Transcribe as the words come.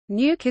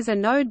Nuke is a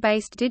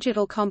node-based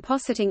digital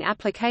compositing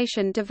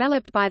application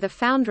developed by the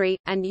Foundry,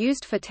 and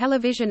used for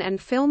television and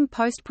film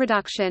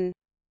post-production.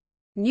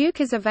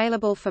 Nuke is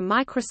available for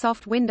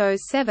Microsoft Windows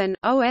 7,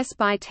 OS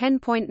by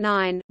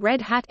 10.9,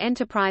 Red Hat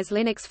Enterprise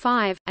Linux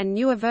 5, and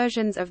newer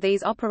versions of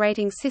these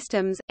operating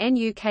systems.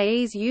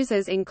 Nuke's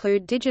users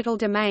include Digital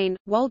Domain,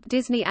 Walt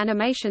Disney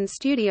Animation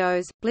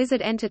Studios,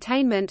 Blizzard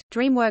Entertainment,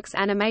 DreamWorks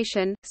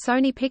Animation,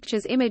 Sony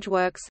Pictures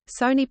Imageworks,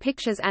 Sony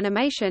Pictures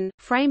Animation,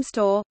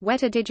 Framestore,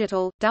 Weta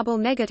Digital, Double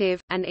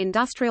Negative, and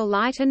Industrial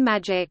Light and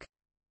Magic.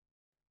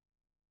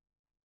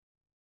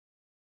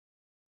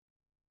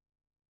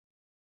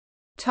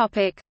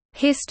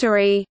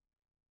 History.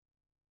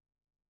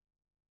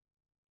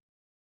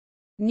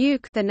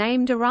 Nuke, the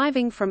name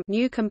deriving from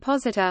New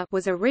Compositor,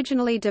 was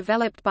originally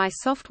developed by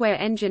software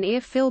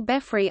engineer Phil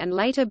Beffrey and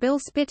later Bill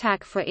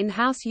Spitak for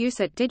in-house use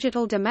at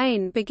Digital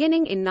Domain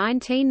beginning in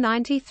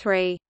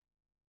 1993.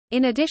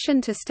 In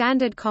addition to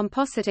standard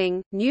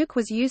compositing, Nuke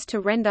was used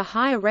to render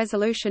higher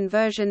resolution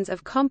versions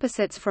of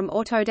composites from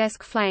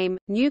Autodesk Flame.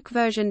 Nuke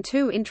version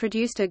 2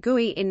 introduced a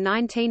GUI in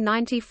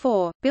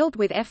 1994, built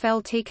with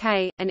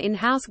FLTK, an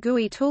in-house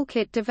GUI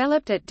toolkit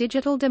developed at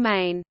Digital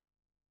Domain.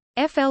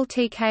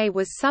 FLTK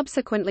was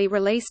subsequently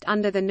released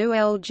under the GNU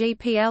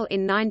LGPL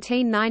in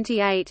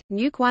 1998.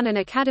 Nuke won an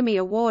Academy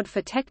Award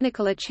for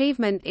Technical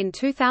Achievement in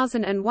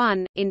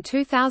 2001. In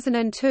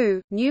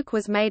 2002, Nuke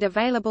was made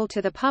available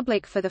to the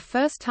public for the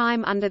first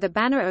time under the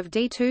banner of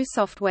D2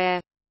 Software.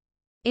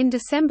 In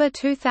December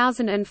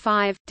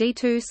 2005,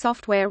 D2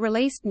 Software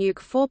released Nuke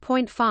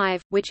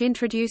 4.5, which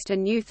introduced a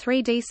new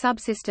 3D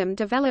subsystem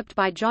developed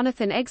by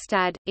Jonathan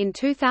Egstad. In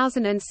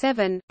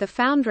 2007, The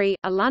Foundry,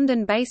 a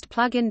London-based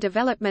plugin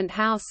development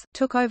house,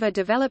 took over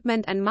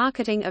development and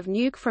marketing of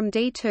Nuke from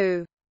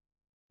D2.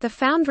 The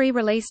Foundry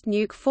released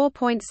Nuke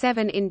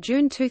 4.7 in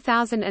June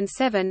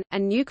 2007,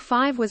 and Nuke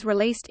 5 was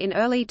released in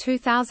early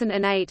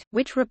 2008,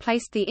 which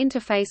replaced the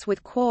interface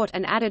with Qt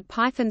and added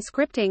Python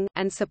scripting,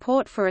 and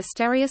support for a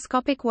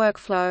stereoscopic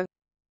workflow.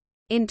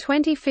 In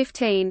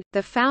 2015,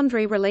 the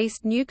Foundry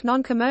released Nuke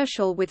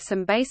Non-Commercial with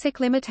some basic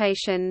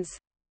limitations.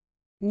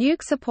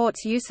 Nuke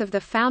supports use of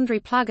the Foundry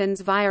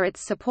plugins via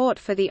its support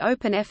for the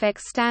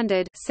OpenFX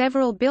standard.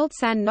 Several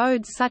built-in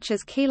nodes such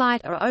as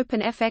Keylight are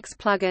OpenFX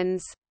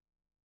plugins.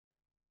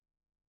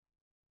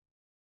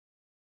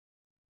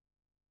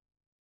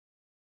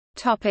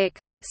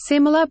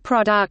 Similar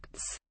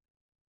products.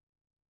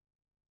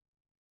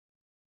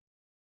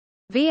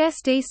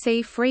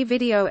 VSDC Free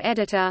Video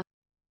Editor,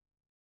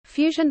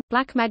 Fusion –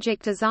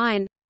 Blackmagic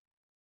Design,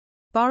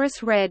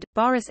 Boris Red –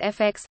 Boris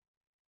FX.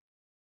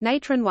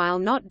 Natron. While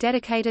not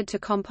dedicated to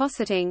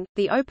compositing,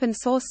 the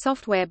open-source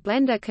software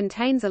Blender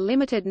contains a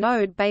limited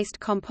node-based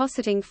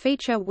compositing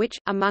feature which,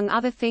 among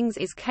other things,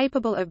 is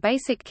capable of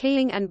basic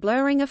keying and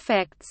blurring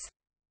effects.